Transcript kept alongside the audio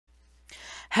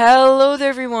Hello there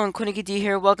everyone, Coolnickyd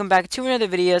here. Welcome back to another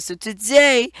video. So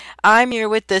today, I'm here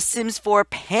with the Sims 4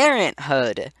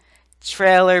 Parenthood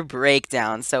trailer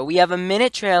breakdown. So we have a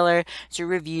minute trailer to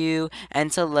review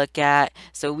and to look at.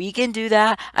 So we can do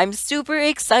that. I'm super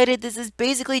excited. This is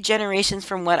basically generations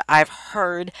from what I've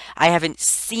heard. I haven't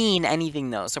seen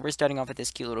anything though. So we're starting off with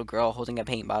this cute little girl holding a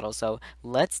paint bottle. So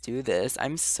let's do this.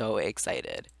 I'm so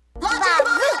excited.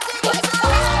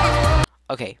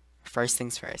 Okay. First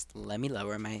things first, let me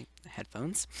lower my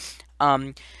headphones.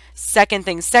 Second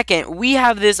thing second, we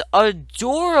have this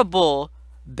adorable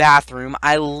bathroom.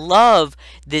 I love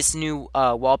this new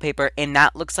wallpaper, and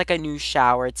that looks like a new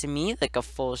shower to me, like a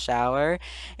full shower.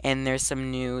 And there's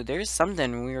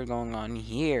something weird going on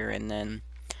here. And then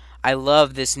I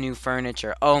love this new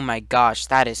furniture. Oh my gosh,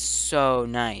 that is so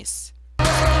nice.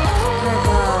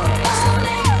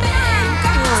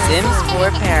 Sims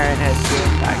 4 Parent has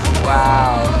came back.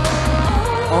 Wow.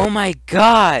 Oh my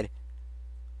god!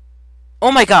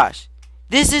 Oh my gosh!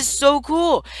 This is so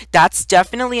cool! That's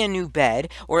definitely a new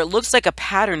bed, or it looks like a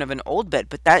pattern of an old bed,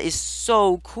 but that is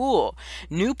so cool!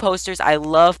 New posters, I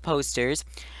love posters.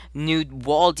 New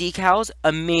wall decals,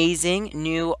 amazing.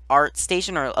 New art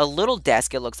station, or a little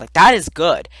desk it looks like. That is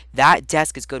good. That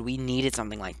desk is good. We needed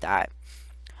something like that.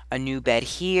 A new bed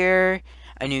here.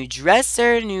 A new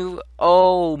dresser,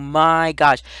 oh my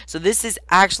gosh. So this is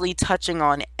actually touching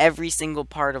on every single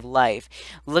part of life.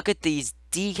 Look at these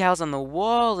decals on the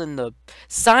wall and the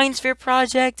science fair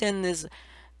project and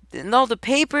all the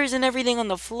papers and everything on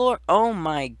the floor. Oh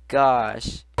my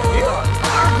gosh.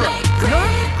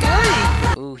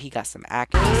 Ooh, he got some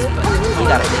acne, but he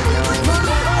got a big nose.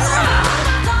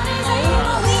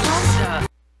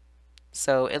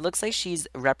 So it looks like she's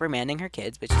reprimanding her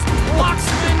kids, which is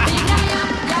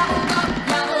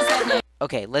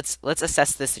okay. Let's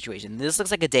assess this situation. This looks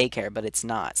like a daycare, but it's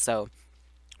not. So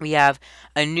we have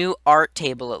a new art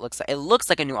table. It looks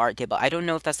like a new art table. I don't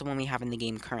know if that's the one we have in the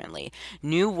game currently.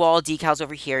 New wall decals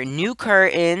over here. New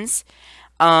curtains.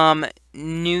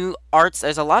 New arts.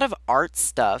 There's a lot of art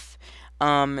stuff.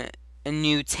 A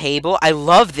new table. I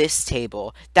love this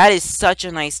table. That is such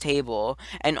a nice table.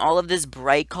 And all of this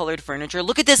bright colored furniture.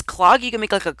 Look at this clock. You can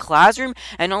make like a classroom.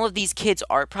 And all of these kids'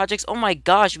 art projects. Oh my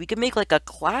gosh. We could make like a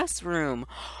classroom.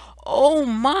 Oh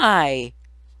my.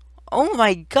 Oh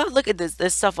my god. Look at this.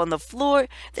 This stuff on the floor.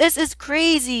 This is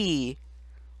crazy.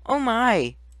 Oh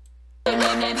my. He's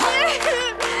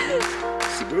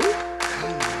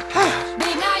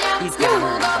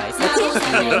gathering advice.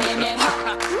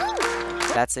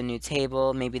 That's a new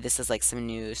table. Maybe this is like some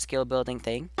new skill building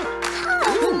thing.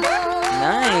 Ooh,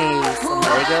 nice. Some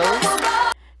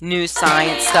Legos. New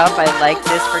science stuff. I like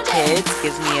this for kids.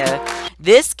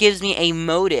 This gives me a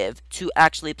motive to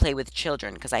actually play with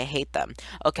children because I hate them.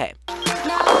 Okay.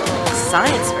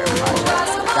 Science fair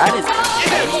projects. That is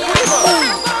interesting.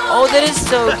 Oh, that is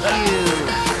so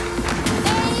cute.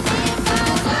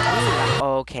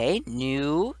 Okay,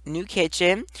 new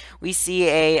kitchen. We see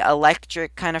a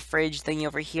electric kind of fridge thingy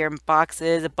over here,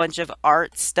 boxes, a bunch of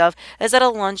art stuff. Is that a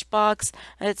lunchbox?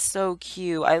 That's so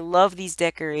cute. I love these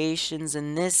decorations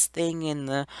and this thing and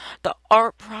the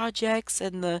art projects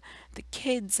and the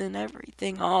kids and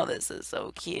everything. Oh, this is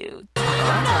so cute. The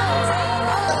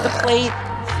plate.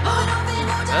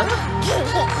 Oh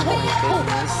my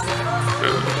goodness.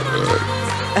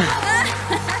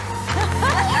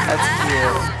 That's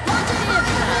cute.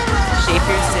 Shape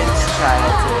your Sims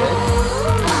childhood.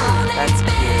 That's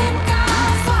cute.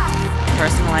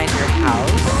 Personalize your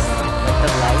house with the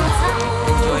lights.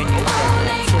 Enjoy new family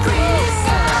activities.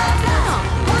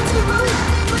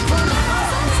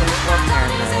 Sims 4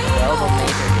 Parenthood. Available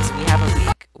later. We have a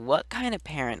week. What kind of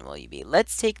parent will you be?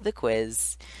 Let's take the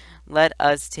quiz. Let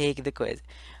us take the quiz.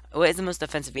 What is the most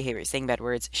offensive behavior? Saying bad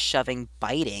words, shoving,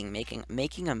 biting,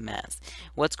 making a mess.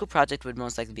 What school project would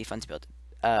most likely be fun to build?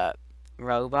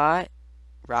 Robot,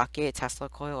 rocket, Tesla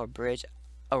coil, or bridge?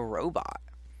 A robot.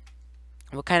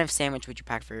 What kind of sandwich would you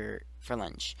pack for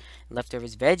lunch?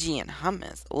 Leftovers, veggie, and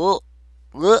hummus. Ugh.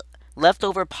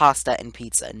 Leftover pasta and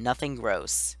pizza. Nothing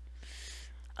gross.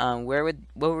 What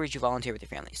would you volunteer with your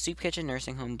family? Soup kitchen,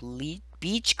 nursing home,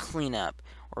 beach cleanup,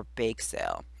 or bake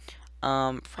sale?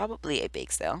 Probably a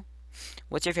bake sale.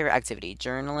 What's your favorite activity?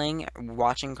 Journaling,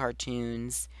 watching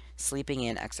cartoons, sleeping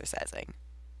in, exercising.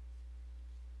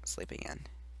 Sleeping in.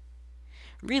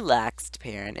 Relaxed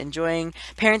parent.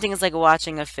 Parenting is like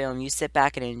watching a film. You sit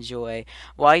back and enjoy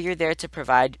while you're there to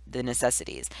provide the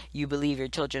necessities. You believe your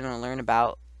children will learn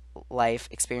about life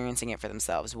experiencing it for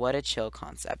themselves. What a chill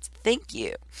concept. Thank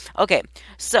you. Okay,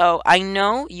 so I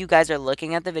know you guys are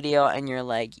looking at the video and you're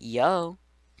like, yo,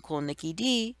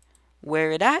 Coolnickyd,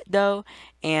 where it at though?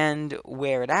 And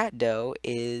where it at though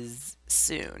is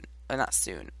soon. Not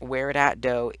soon. Where it at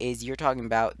though is you're talking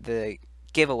about the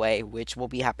giveaway, which will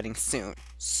be happening soon.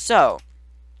 So,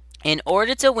 in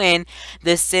order to win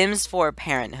The Sims 4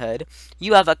 Parenthood,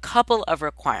 you have a couple of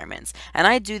requirements, and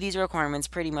I do these requirements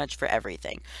pretty much for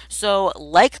everything. So,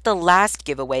 like the last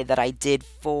giveaway that I did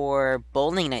for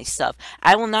bowling night stuff,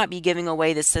 I will not be giving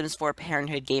away the Sims 4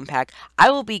 Parenthood game pack.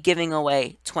 I will be giving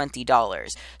away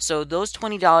 $20. So, those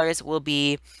 $20 will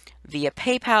be via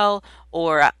PayPal,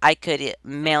 or I could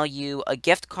mail you a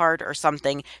gift card or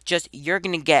something. Just you're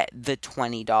going to get the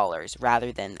 $20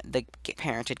 rather than the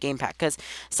Parenthood game pack. Because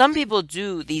some people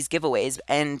do these giveaways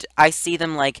and I see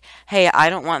them like, hey, I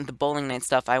don't want the bowling night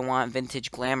stuff. I want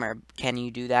vintage glamour. Can you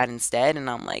do that instead? And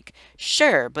I'm like,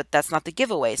 sure, but that's not the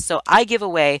giveaway. So I give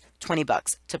away 20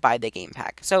 bucks to buy the game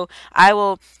pack. So I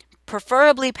will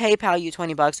preferably PayPal you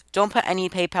 20 bucks. Don't put any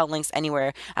PayPal links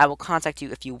anywhere. I will contact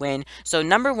you if you win. So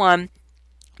number one,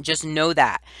 just know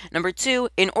that. Number two,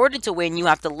 in order to win, you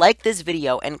have to like this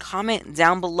video and comment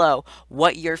down below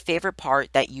what your favorite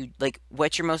part that you like,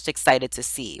 what you're most excited to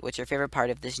see, what's your favorite part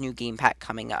of this new game pack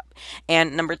coming up.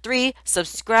 And number three,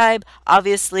 subscribe,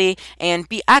 obviously, and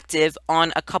be active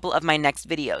on a couple of my next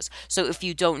videos. So if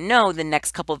you don't know, the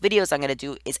next couple of videos I'm going to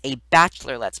do is a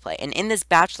Bachelor Let's Play. And in this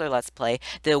Bachelor Let's Play,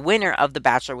 the winner of the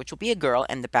Bachelor, which will be a girl,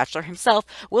 and the Bachelor himself,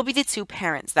 will be the two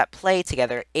parents that play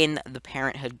together in the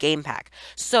Parenthood game pack.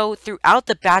 So throughout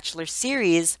the Bachelor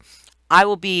series, I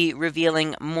will be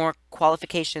revealing more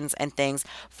qualifications and things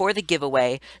for the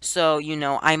giveaway. So, you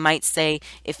know, I might say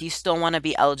if you still want to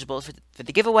be eligible for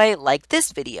the giveaway, like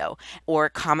this video, or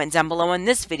comment down below on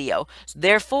this video. So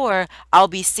therefore, I'll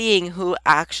be seeing who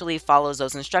actually follows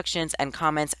those instructions and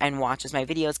comments and watches my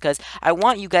videos, because I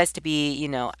want you guys to be, you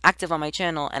know, active on my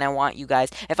channel, and I want you guys,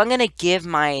 if I'm gonna give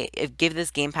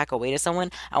this game pack away to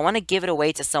someone, I want to give it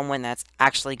away to someone that's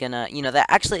actually gonna, you know, that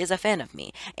actually is a fan of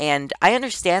me. And I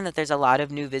understand that there's a lot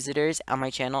of new visitors on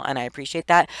my channel, and I appreciate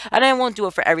that. And I won't do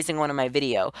it for every single one of my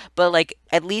video, but like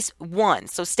at least one.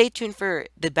 So stay tuned for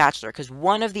The Bachelor, because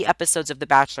one of the episodes of The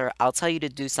Bachelor, I'll tell you to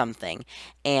do something,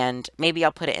 and maybe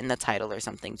I'll put it in the title or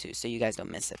something too, so you guys don't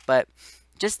miss it. But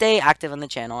just stay active on the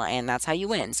channel, and that's how you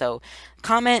win. So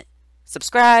comment,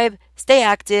 subscribe, stay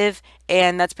active,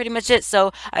 and that's pretty much it.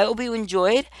 So I hope you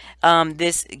enjoyed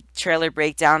this trailer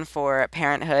breakdown for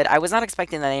Parenthood. I was not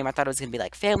expecting that name. I thought it was going to be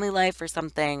like Family Life or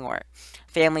something, or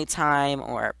Family Time,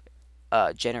 or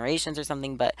Generations or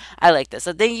something, but I like this.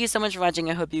 So thank you so much for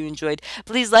watching. I hope you enjoyed.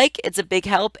 Please like, it's a big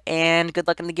help, and good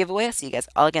luck in the giveaway. I'll see you guys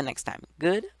all again next time.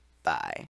 Goodbye.